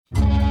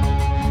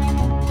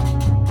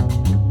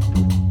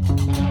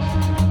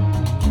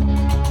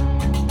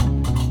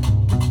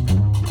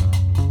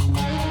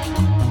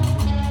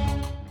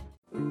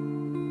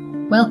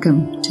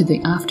Welcome to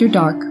the After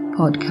Dark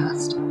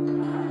podcast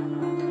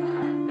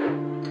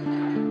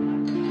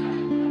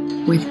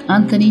with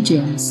Anthony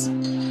James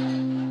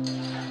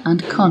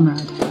and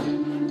Conrad.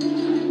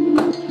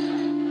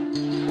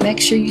 Make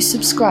sure you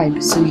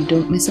subscribe so you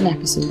don't miss an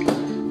episode.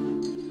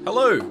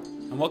 Hello,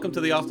 and welcome to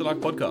the After Dark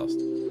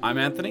podcast. I'm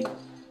Anthony,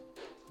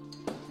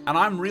 and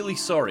I'm really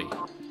sorry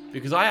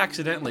because I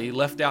accidentally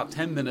left out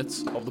 10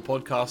 minutes of the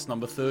podcast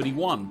number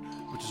 31,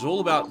 which is all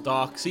about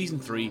Dark Season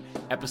 3,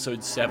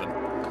 Episode 7.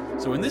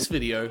 So in this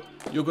video,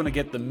 you're going to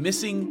get the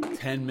missing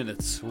 10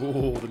 minutes.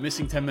 Oh, the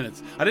missing 10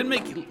 minutes. I didn't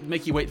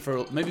make you wait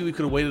for, maybe we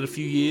could have waited a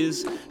few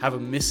years, have a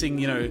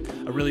missing, a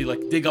really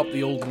dig up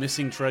the old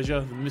missing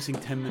treasure, the missing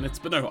 10 minutes.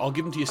 But no, I'll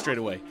give them to you straight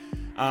away.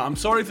 I'm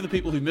sorry for the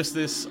people who missed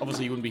this.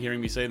 Obviously, you wouldn't be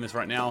hearing me saying this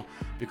right now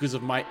because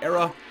of my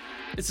error.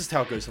 It's just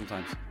how it goes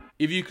sometimes.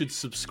 If you could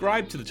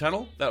subscribe to the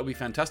channel, that would be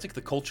fantastic. The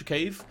Culture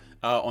Cave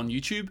on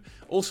YouTube.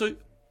 Also,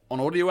 on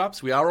audio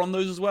apps, we are on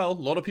those as well. A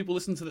lot of people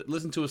listen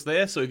to us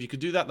there, so if you could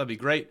do that, that'd be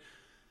great.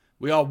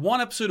 We are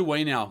one episode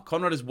away now.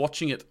 Conrad is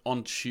watching it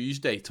on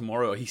Tuesday,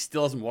 tomorrow. He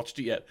still hasn't watched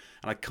it yet,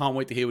 and I can't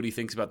wait to hear what he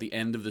thinks about the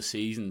end of the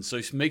season.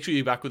 So make sure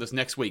you're back with us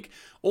next week.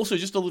 Also,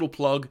 just a little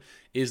plug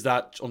is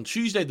that on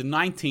Tuesday, the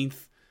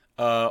 19th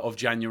of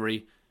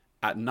January,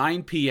 at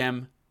 9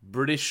 p.m.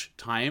 British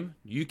time,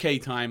 UK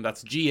time,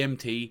 that's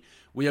GMT,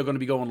 we are going to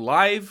be going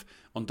live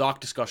on Dark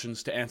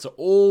Discussions to answer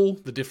all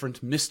the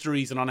different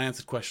mysteries and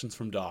unanswered questions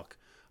from Dark.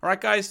 All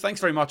right, guys, thanks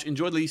very much.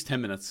 Enjoy these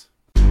 10 minutes.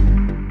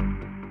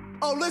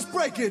 Oh, let's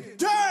break it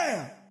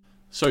down!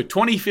 So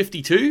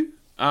 2052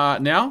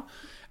 now.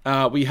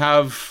 We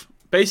have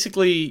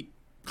basically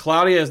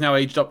Claudia has now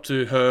aged up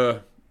to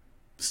her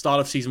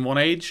start of season 1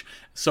 age.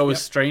 So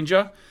is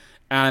Stranger.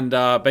 And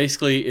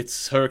basically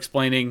it's her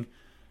explaining,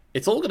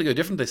 it's all going to go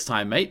different this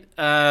time, mate.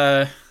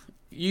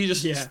 You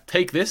just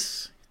take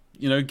this,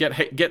 get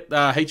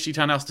HD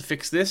Townhouse to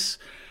fix this,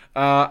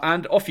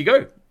 and off you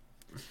go.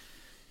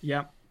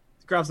 Yeah.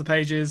 Grabs the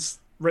pages,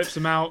 rips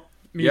them out.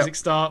 Music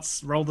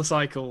starts, roll the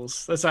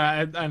cycles. That's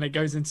and it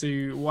goes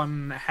into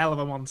one hell of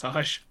a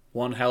montage.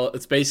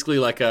 It's basically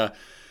like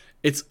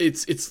it's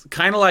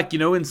kind of like, in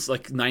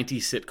like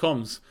 90s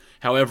sitcoms,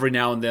 how every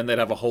now and then they'd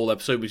have a whole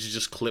episode which is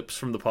just clips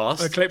from the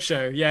past. A clip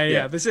show,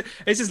 yeah. This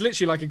is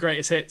literally like a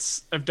greatest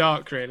hits of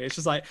Dark, really. It's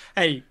just like,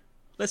 hey,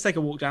 let's take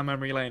a walk down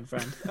memory lane,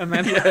 friend. And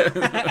then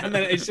and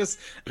then it's just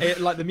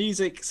like the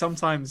music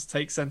sometimes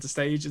takes center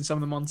stage in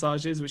some of the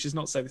montages, which is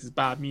not to say this is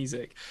bad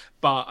music,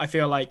 but I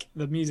feel like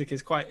the music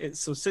is it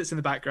sort of sits in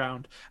the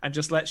background and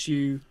just lets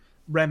you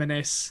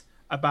reminisce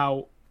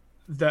about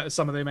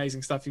some of the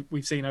amazing stuff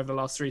we've seen over the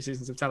last 3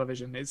 seasons of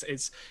television.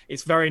 It's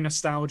very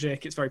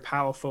nostalgic, it's very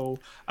powerful,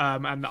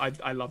 and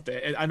I loved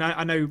it. And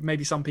I know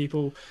maybe some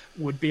people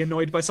would be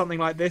annoyed by something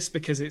like this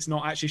because it's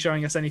not actually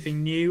showing us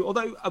anything new,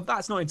 although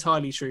that's not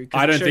entirely true.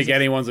 I don't think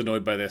anyone's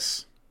annoyed by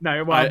this.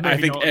 No, well, I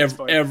think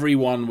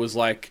everyone was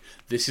like,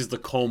 "This is the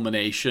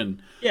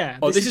culmination." Yeah,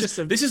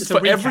 this is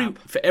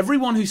for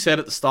everyone who said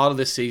at the start of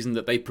this season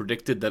that they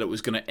predicted that it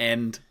was going to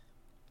end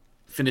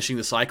finishing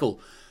the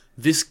cycle.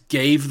 This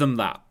gave them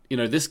that.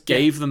 This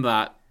gave them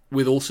that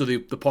with also the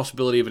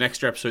possibility of an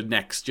extra episode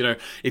next.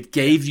 It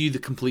gave you the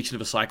completion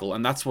of a cycle,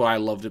 and that's what I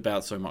loved about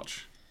it so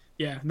much.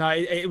 Yeah, no,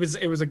 it was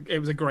a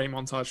great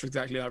montage for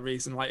exactly that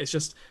reason. Like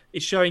it's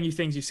showing you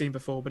things you've seen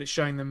before, but it's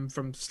showing them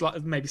from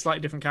maybe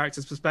slightly different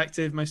characters'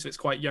 perspective. Most of it's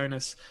quite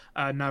Jonas,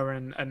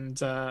 Noah,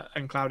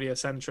 and Claudia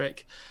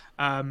centric,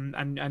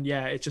 and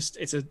yeah, it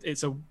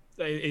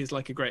is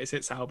like a greatest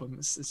hits album.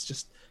 It's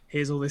just,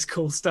 here's all this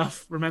cool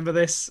stuff. Remember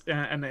this,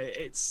 and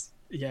it's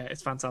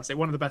fantastic.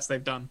 One of the best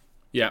they've done.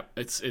 Yeah,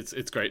 it's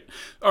great.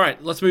 All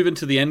right, let's move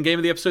into the end game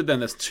of the episode then.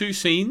 There's 2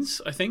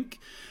 scenes, I think.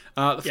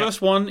 The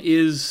first one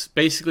is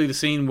basically the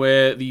scene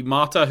where the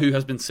martyr who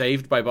has been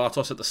saved by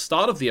Bartos at the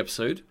start of the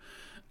episode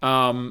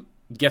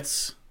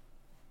gets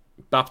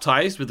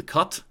baptized with the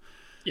cut.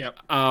 Yep.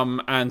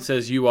 And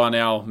says, "You are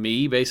now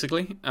me,"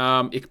 basically.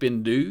 Ich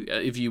bin du,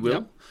 if you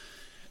will.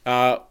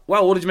 Yep.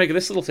 Well, what did you make of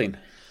this little scene?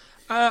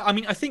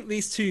 I think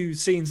these 2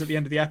 scenes at the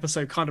end of the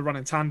episode kind of run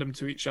in tandem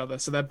to each other.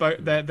 So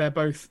they're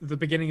both the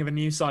beginning of a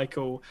new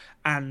cycle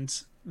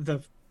and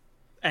the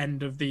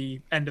end of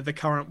the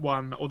current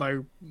one,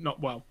 although not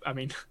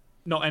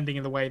ending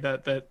in the way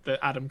that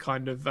Adam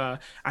kind of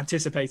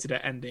anticipated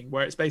it ending,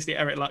 where it's basically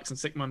Eric Lux and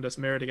Sigmundus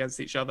mirrored against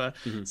each other,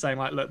 saying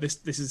like, look, this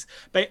is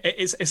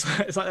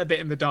it's like that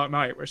bit in The Dark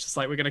Knight where it's just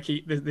like, we're going to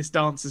keep this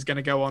dance is going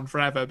to go on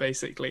forever,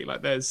 basically.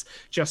 Like there's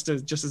just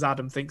as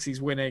Adam thinks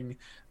he's winning,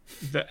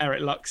 that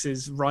Eric Lux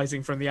is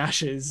rising from the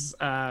ashes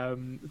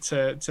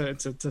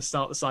to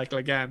start the cycle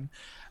again.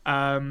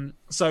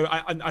 So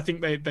I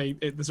think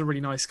there's a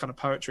really nice kind of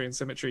poetry and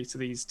symmetry to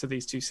these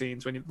 2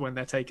 scenes when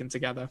they're taken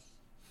together.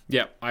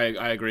 Yeah, I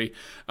agree.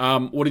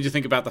 What did you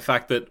think about the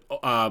fact that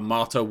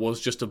Marta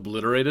was just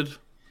obliterated?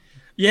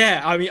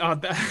 Yeah, I mean,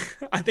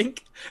 I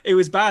think it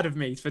was bad of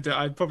me for.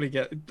 I'd probably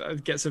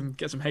get some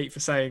hate for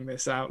saying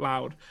this out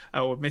loud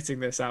or admitting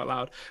this out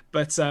loud.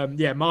 But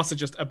yeah, Martha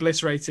just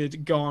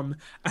obliterated, gone,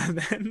 and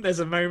then there's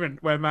a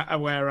moment where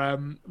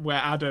where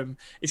Adam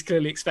is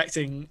clearly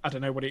expecting, I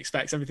don't know what he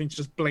expects, everything to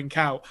just blink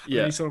out. And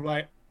Yeah. he's sort of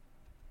like,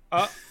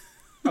 oh,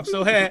 I'm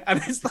still here,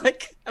 and it's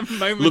like a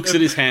moment. Looks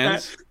at his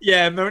hands.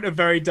 Yeah, a moment of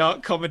very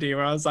dark comedy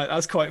where I was like,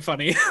 that's quite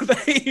funny.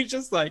 He's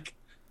just like,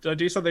 did I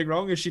do something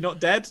wrong? Is she not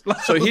dead?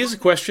 So here's a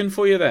question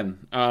for you then.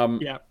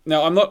 Yeah.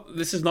 Now I'm not.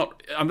 This is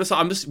not. I'm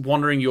just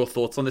wondering your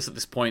thoughts on this at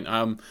this point.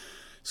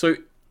 So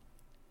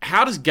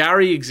how does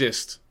Gary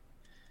exist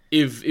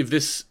if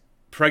this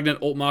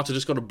pregnant Alt Marta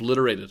just got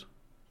obliterated?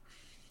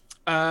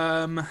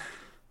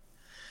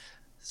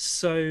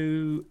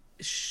 So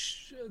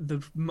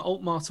the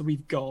Alt Marta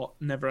we've got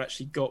never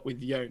actually got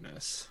with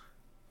Jonas.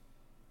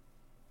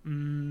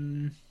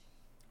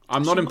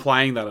 I'm not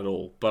implying that at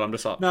all, but I'm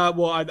just No,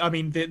 well, I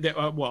mean,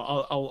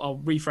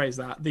 I'll rephrase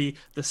that. The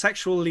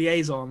sexual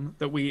liaison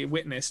that we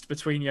witnessed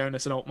between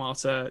Jonas and Alt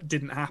Marta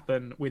didn't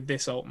happen with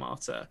this Alt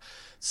Marta.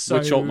 So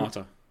which Alt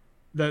Marta?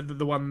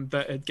 The one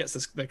that gets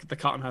the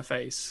cut on her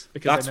face.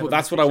 Because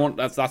that's what I want.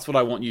 That's what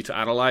I want you to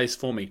analyze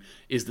for me.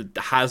 Is that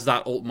has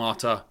that Alt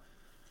Marta?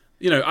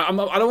 You know, I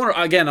don't want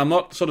to. Again, I'm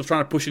not sort of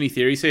trying to push any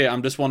theories here.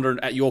 I'm just wondering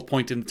at your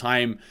point in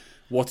time,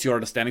 what's your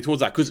understanding towards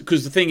that?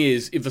 Because the thing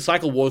is, if the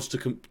cycle was to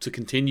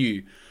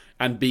continue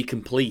and be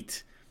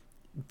complete,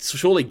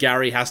 surely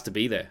Gary has to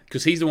be there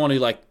because he's the one who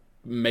like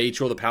made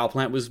sure the power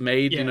plant was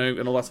made, you know,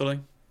 and all that sort of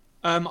thing.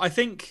 I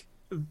think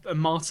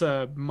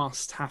Marta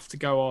must have to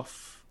go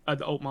off.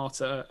 The Alt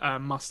Marta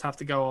must have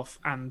to go off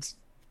and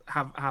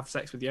have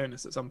sex with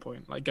Jonas at some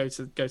point. Like go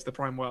to the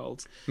Prime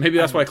World. Maybe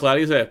that's why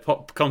Claudia's there.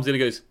 Pop comes in and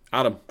goes,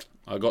 Adam,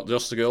 I got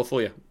just a girl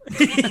for you.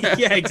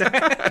 Yeah, exactly.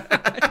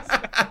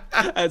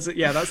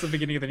 Yeah, that's the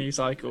beginning of the new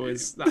cycle.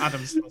 Is that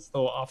Adam's first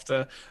thought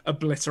after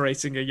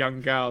obliterating a young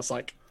girl? It's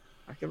like,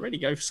 I can really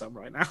go for some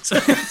right now.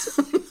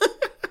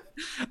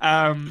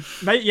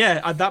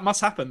 Yeah, that must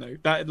happen though.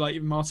 That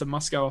like Marta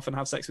must go off and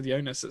have sex with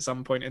Jonas at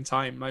some point in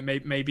time. Like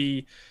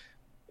maybe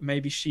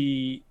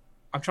she.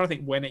 I'm trying to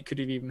think when it could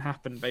have even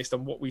happened based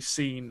on what we've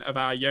seen of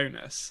our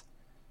Jonas.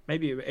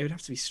 Maybe it would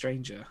have to be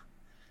Stranger.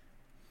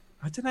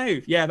 I don't know.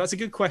 Yeah, that's a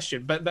good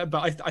question. But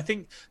I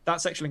think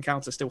that sexual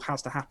encounter still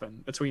has to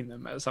happen between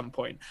them at some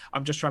point.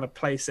 I'm just trying to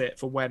place it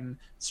for when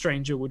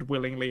Stranger would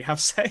willingly have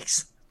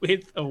sex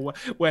with, or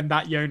when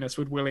that Jonas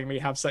would willingly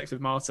have sex with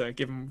Marta,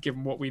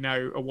 given what we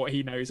know or what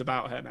he knows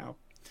about her now.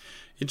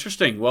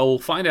 Interesting. Well, we'll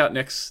find out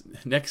next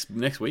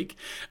week.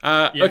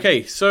 Yeah.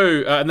 Okay,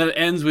 so and then it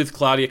ends with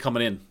Claudia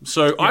coming in.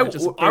 So yeah,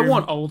 I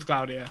want old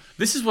Claudia.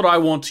 This is what I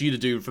want you to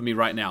do for me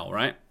right now,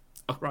 right?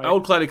 Right.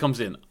 Old Claudia comes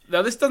in.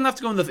 Now, this doesn't have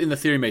to go in the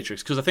theory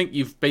matrix because I think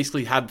you've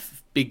basically had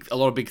a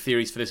lot of big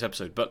theories for this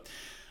episode. But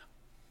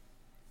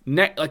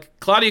like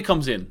Claudia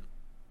comes in,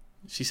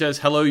 she says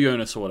hello,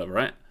 Jonas, or whatever,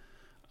 right?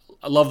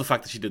 I love the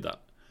fact that she did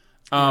that.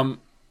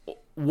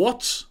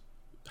 What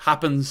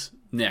happens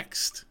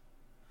next?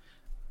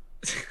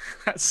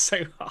 That's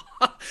so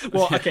hard.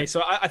 Well, okay,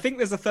 so I think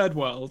there's a third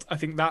world. I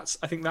think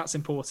that's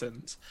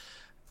important.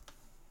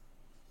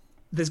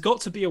 There's got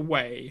to be a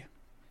way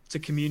to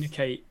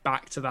communicate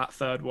back to that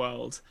third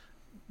world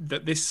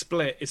that this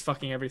split is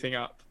fucking everything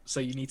up,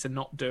 so you need to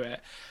not do it.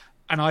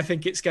 And I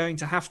think it's going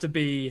to have to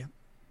be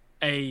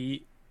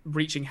a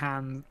reaching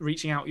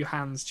out your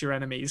hands to your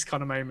enemies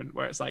kind of moment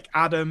where it's like,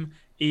 Adam,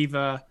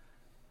 Eva,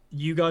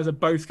 you guys are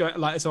both going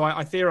like. So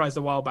I theorized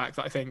a while back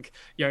that I think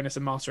Jonas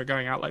and Marta are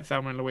going out like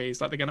Thelma and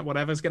Louise. Like they're gonna,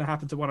 whatever's gonna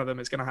happen to one of them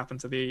is gonna happen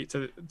to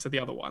the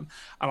other one.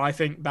 And I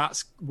think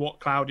that's what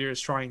Claudia is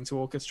trying to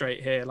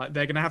orchestrate here. Like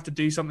they're gonna have to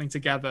do something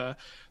together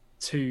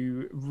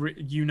to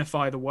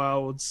unify the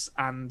worlds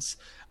and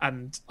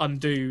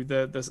undo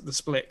the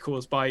split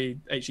caused by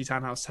H.G.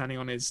 Tannhaus turning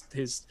on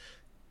his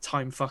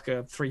time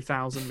fucker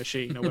 3000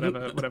 machine or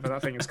whatever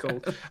that thing is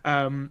called.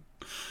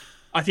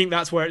 I think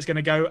that's where it's going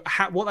to go.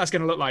 What that's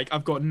going to look like,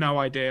 I've got no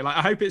idea. Like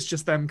I hope it's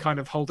just them kind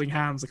of holding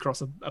hands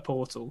across a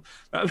portal.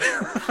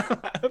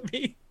 That would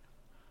be...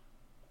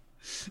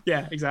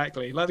 Yeah,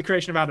 exactly. Like the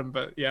creation of Adam,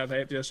 but yeah,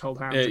 they just hold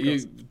hands.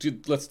 Yeah,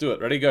 let's do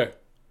it. Ready, go.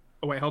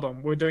 Oh wait, hold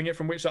on. We're doing it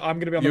from which side? I'm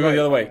going to be on the right. right. Go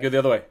the other way. Go the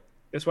other way.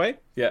 This way?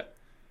 Yeah.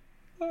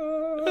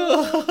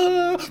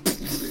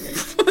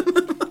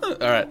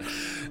 All right.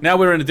 Now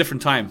we're in a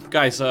different time.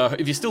 Guys,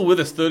 if you're still with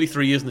us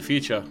 33 years in the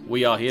future,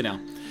 we are here now.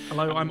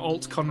 Hello, I'm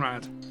Alt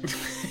Conrad.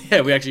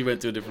 Yeah, we actually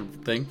went to a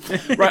different thing.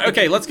 Right,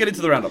 okay, let's get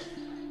into the roundup.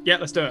 Yeah,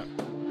 let's do it.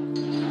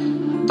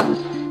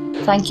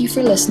 Thank you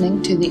for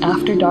listening to the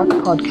After Dark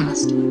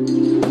podcast.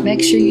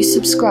 Make sure you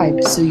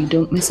subscribe so you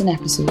don't miss an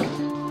episode.